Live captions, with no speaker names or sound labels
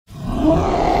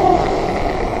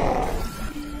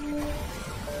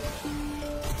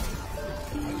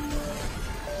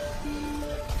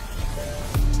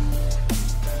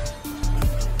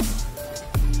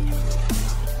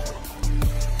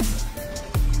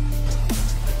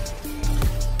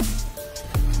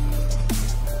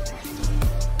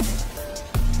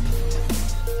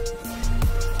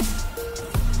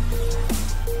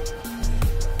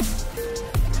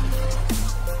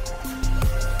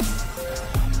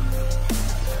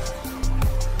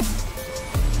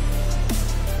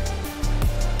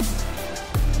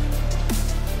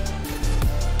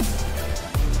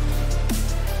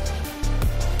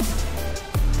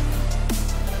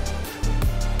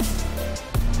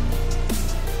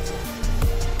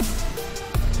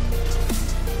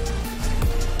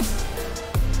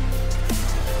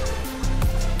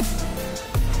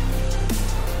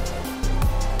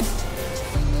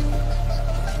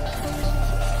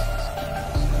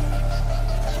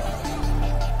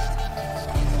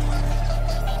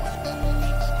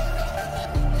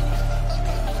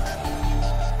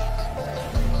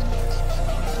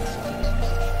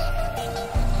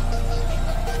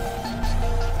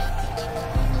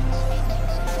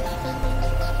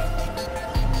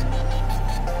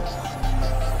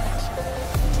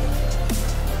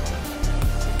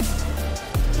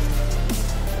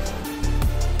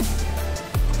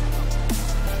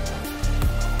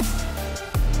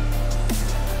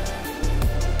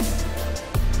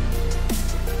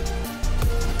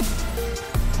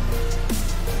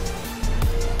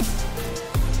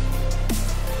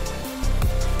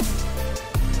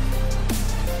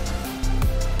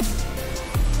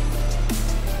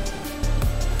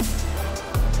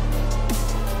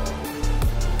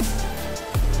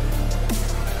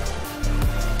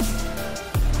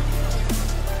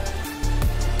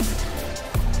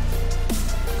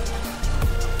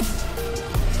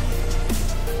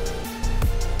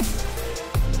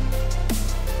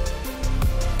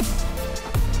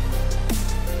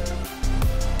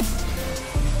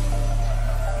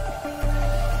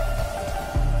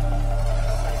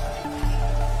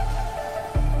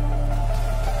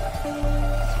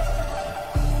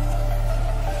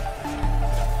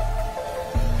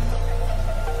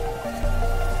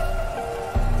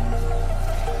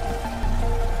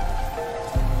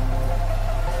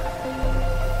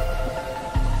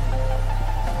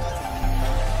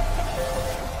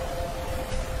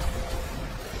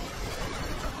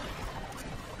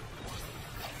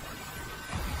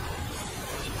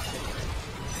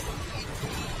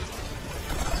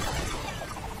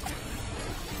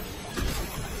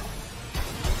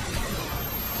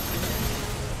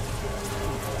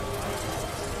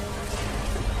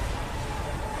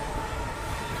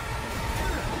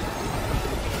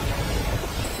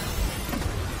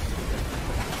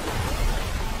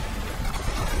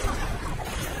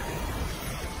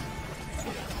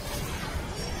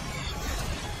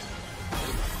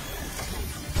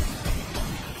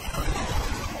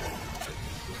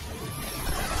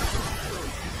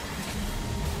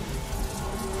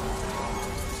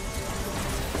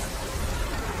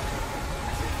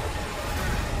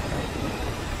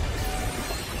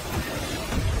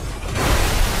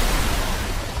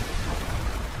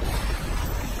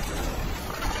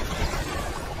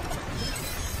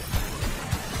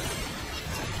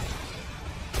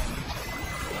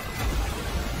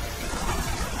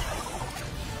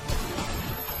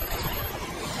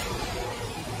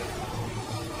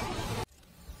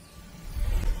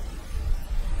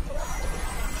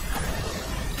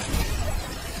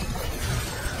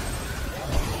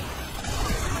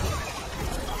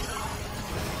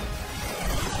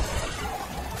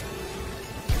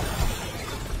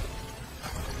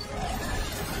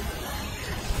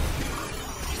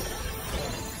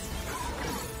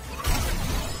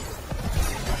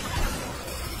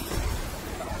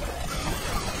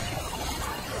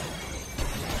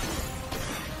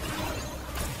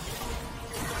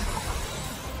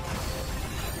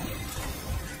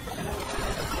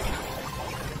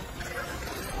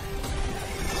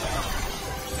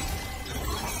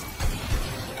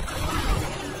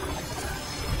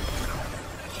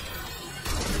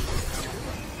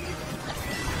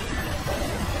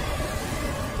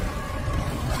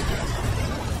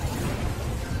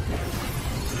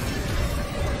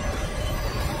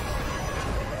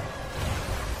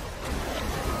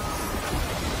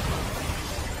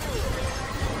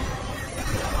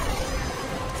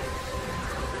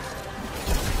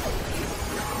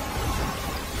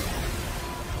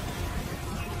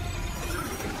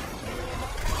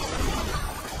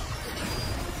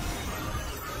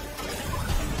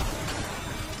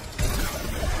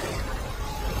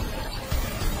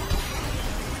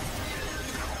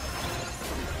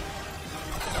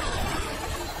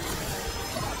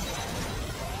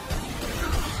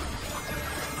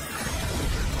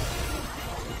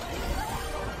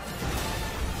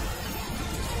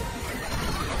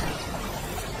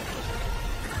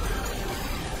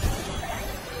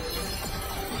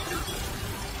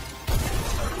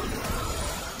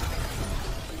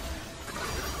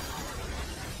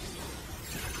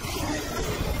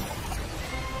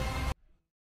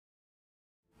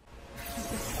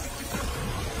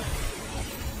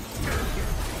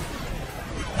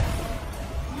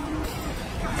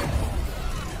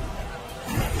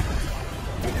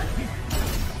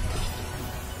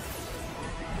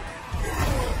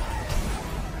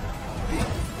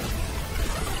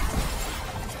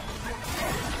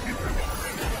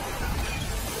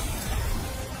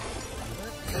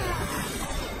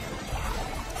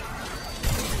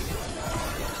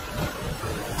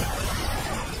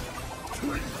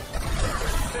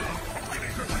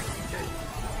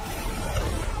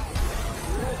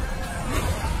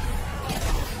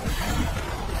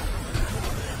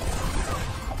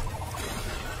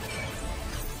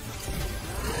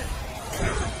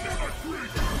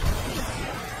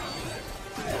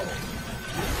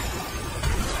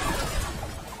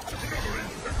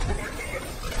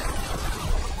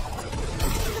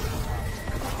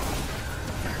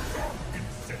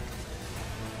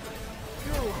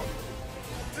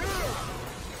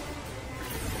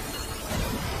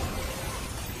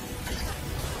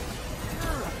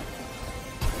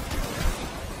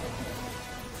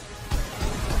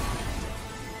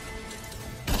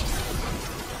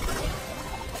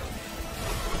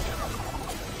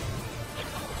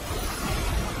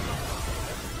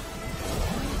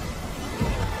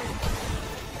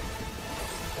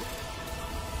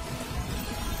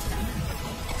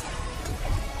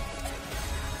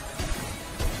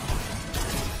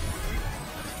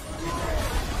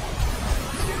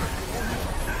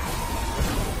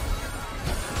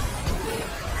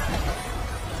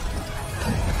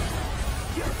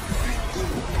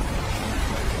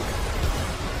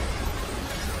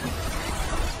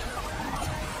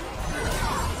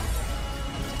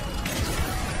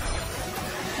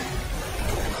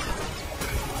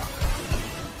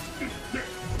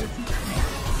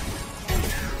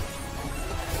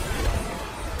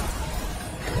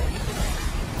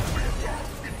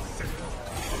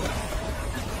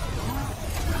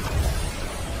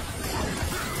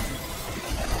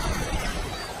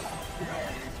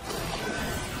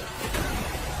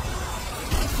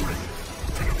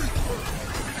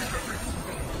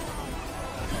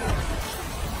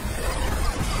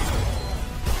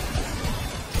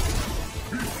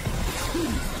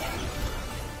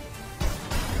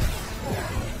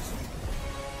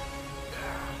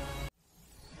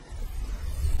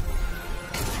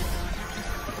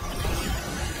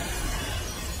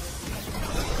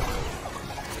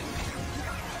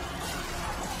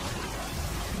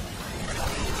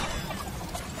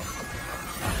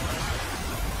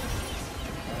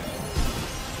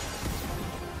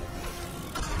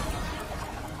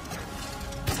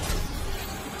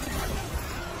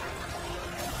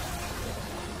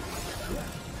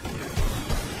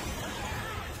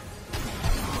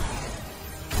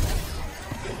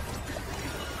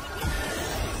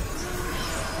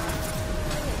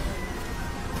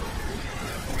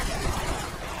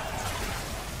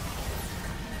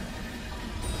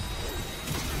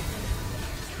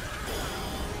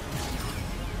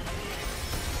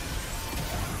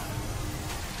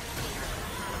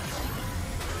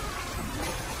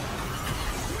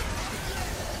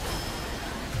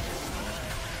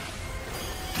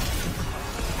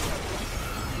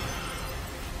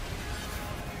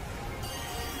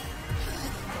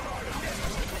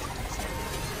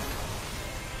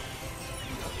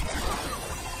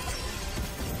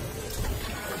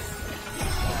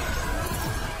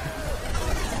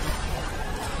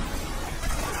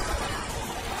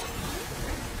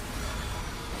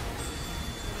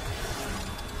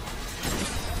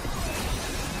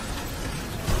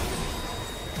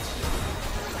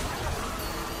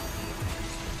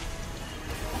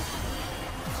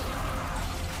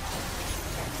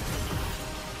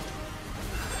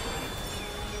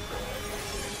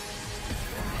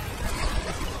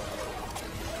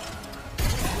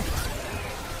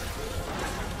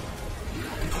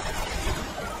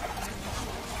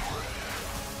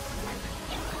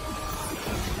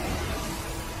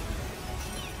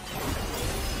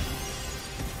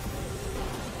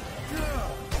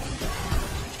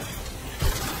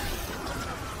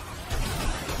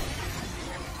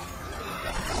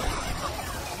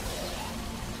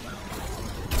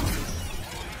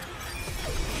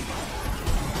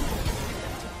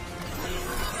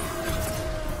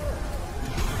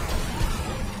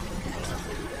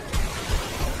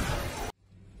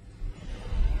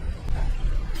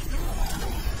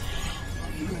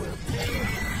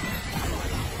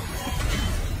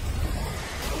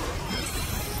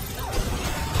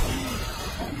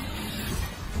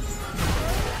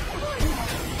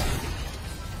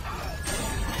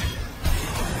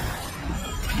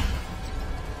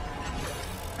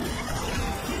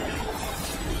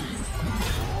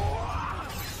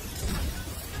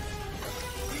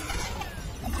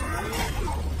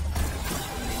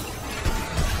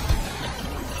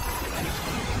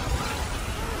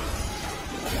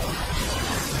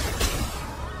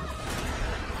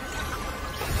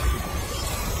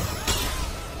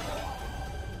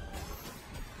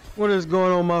What is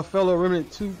going on, my fellow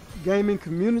Remnant 2 gaming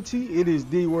community? It is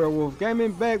D Werewolf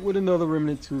Gaming back with another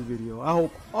Remnant 2 video. I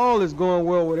hope all is going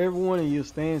well with everyone and you're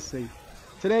staying safe.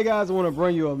 Today, guys, I want to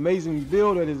bring you an amazing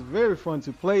build that is very fun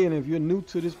to play, and if you're new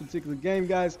to this particular game,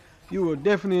 guys, you will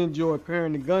definitely enjoy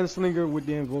pairing the Gunslinger with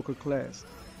the Invoker class.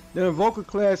 The Invoker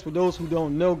class, for those who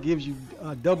don't know, gives you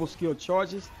double skill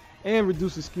charges and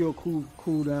reduces skill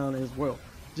cooldown as well.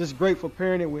 Just great for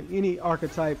pairing it with any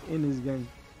archetype in this game.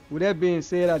 With that being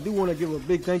said, I do want to give a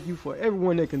big thank you for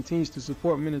everyone that continues to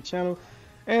support me in the channel,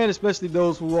 and especially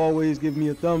those who always give me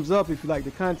a thumbs up if you like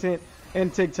the content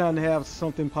and take time to have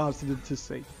something positive to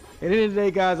say. At the end of the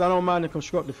day, guys, I don't mind the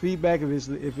constructive feedback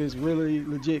if it's really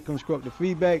legit constructive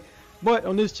feedback, but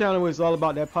on this channel it's all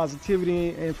about that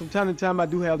positivity, and from time to time I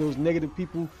do have those negative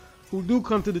people who do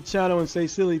come to the channel and say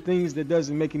silly things that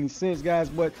doesn't make any sense, guys,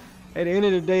 but at the end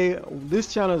of the day,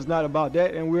 this channel is not about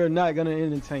that, and we're not going to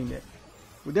entertain that.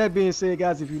 With that being said,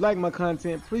 guys, if you like my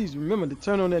content, please remember to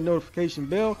turn on that notification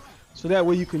bell so that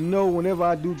way you can know whenever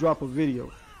I do drop a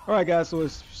video. Alright, guys, so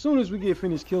as soon as we get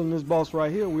finished killing this boss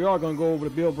right here, we are going to go over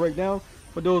the build breakdown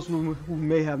for those who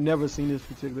may have never seen this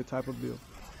particular type of build.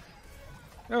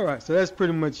 Alright, so that's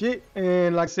pretty much it.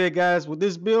 And like I said, guys, with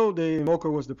this build, the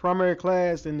Invoker was the primary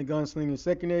class and the Gunslinger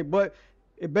secondary, but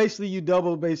it basically you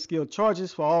double base skill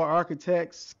charges for all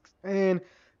architects, and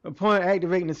upon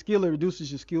activating the skill, it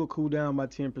reduces your skill cooldown by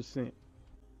 10%.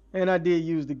 And I did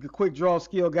use the quick draw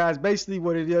skill, guys. Basically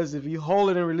what it is, if you hold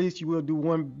it and release, you will do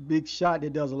one big shot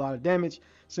that does a lot of damage,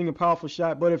 single powerful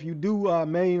shot. But if you do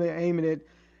manually aim it,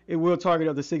 it will target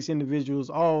up to 6 individuals,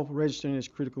 all registering as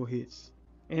critical hits.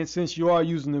 And since you are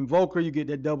using the Invoker, you get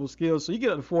that double skill, so you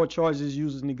get up to 4 charges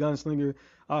using the Gunslinger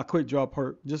quick draw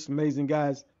perk. Just amazing,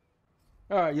 guys.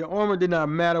 Alright, your armor did not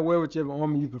matter, wear whichever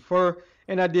armor you prefer,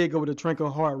 and I did go with the Tranquil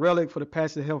Heart Relic for the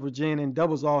passive health regen and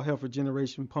doubles all health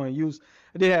regeneration upon use.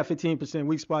 I did have 15%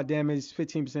 weak spot damage,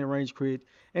 15% range crit,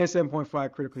 and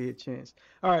 7.5 critical hit chance.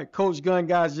 Alright, Coach Gun,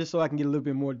 guys, just so I can get a little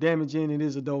bit more damage in. It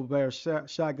is a double barrel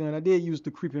shotgun. I did use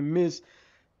the Creeping Mist,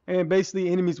 and basically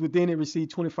enemies within it receive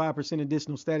 25%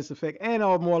 additional status effect and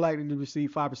are more likely to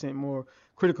receive 5% more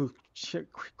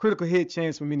critical hit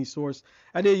chance from any source.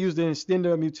 I did use the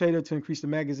Extender Mutator to increase the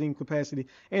magazine capacity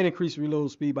and increase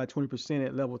reload speed by 20%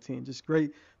 at level 10. Just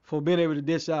great for being able to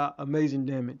dish out amazing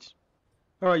damage.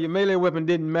 Alright, your melee weapon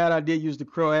didn't matter. I did use the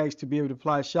Crow Axe to be able to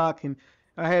apply shock, and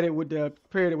I had it with the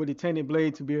paired it with the Tainted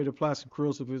Blade to be able to apply some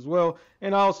corrosive as well,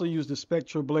 and I also used the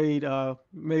Spectral Blade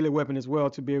melee weapon as well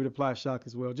to be able to apply shock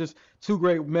as well. Just 2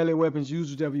 great melee weapons.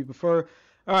 Use whichever you prefer.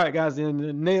 Alright, guys, then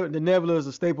the Nebula is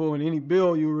a staple in any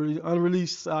build. You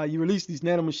release these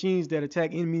nano machines that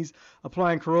attack enemies,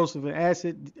 applying corrosive and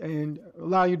acid, and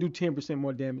allow you to do 10%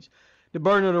 more damage. The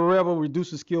Burden of the Rebel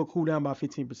reduces skill cooldown by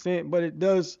 15%, but it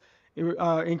does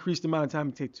increase the amount of time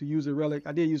it takes to use a relic.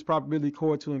 I did use Probability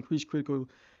Core to increase critical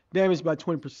damage by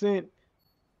 20%.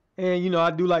 And, you know, I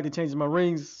do like to change my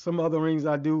rings. Some other rings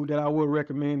I do that I would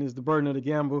recommend is the Burden of the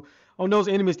Gamble. On those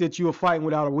enemies that you are fighting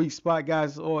without a weak spot,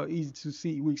 guys, or easy to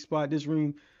see weak spot, this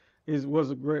ring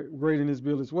was great in this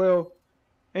build as well.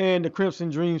 And the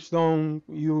Crimson Dreamstone,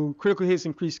 you critical hits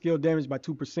increase skill damage by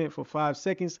 2% for 5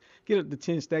 seconds. Get up to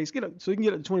 10 stacks. So you can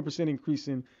get a 20% increase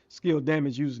in skill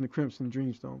damage using the Crimson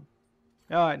Dreamstone.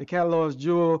 Alright, the Catalog's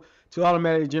Jewel to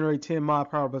automatically generate 10 mod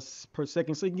power per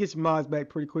second, so you can get your mods back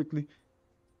pretty quickly.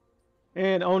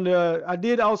 And on the, I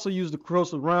did also use the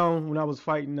corrosive round when I was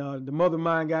fighting the Mother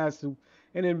Mind guys, and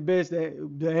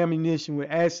embed the ammunition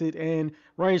with acid, and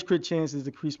range crit chance is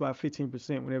decreased by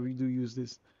 15% whenever you do use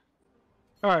this.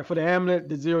 Alright, for the amulet,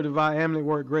 the Zero Divide amulet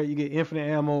worked great. You get infinite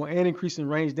ammo and increasing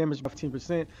range damage by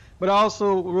 15%. But I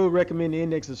also really recommend the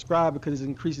Index of Scribe because it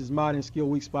increases mod and skill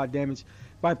weak spot damage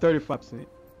by 35%.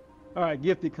 Alright,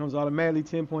 Gifted comes automatically,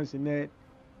 10 points in that.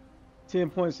 10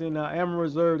 points in Ammo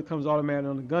Reserve, that comes automatically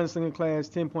on the Gunslinger class.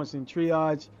 10 points in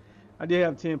Triage. I did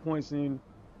have 10 points in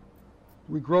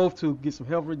Regrowth to get some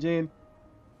health regen.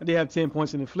 I did have 10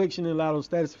 points in Infliction and allow those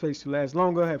status effects to last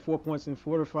longer. I had 4 points in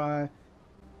Fortify.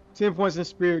 10 points in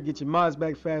Spirit, get your mods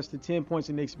back faster. 10 points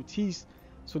in Expertise.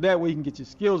 so that way you can get your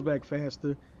skills back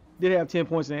faster. Did have 10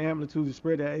 points in amplitude to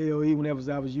spread that AoE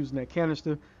whenever I was using that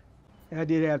canister. I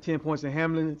did have 10 points in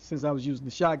handling since I was using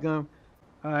the shotgun.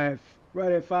 I have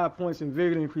right at 5 points in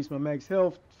vigor to increase my max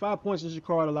health. 5 points in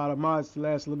Shakard, a lot of mods to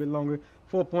last a little bit longer.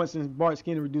 4 points in Bart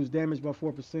skin to reduce damage by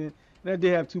 4%. And I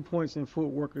did have 2 points in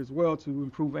footwork as well to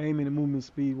improve aiming and movement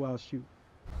speed while shooting.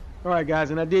 Alright guys,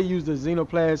 and I did use the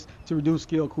Xenoplast to reduce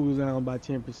skill cooldown by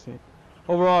 10%.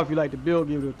 Overall, if you like the build,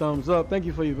 give it a thumbs up. Thank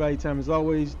you for your valuable time as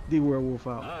always. D Werewolf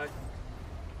out.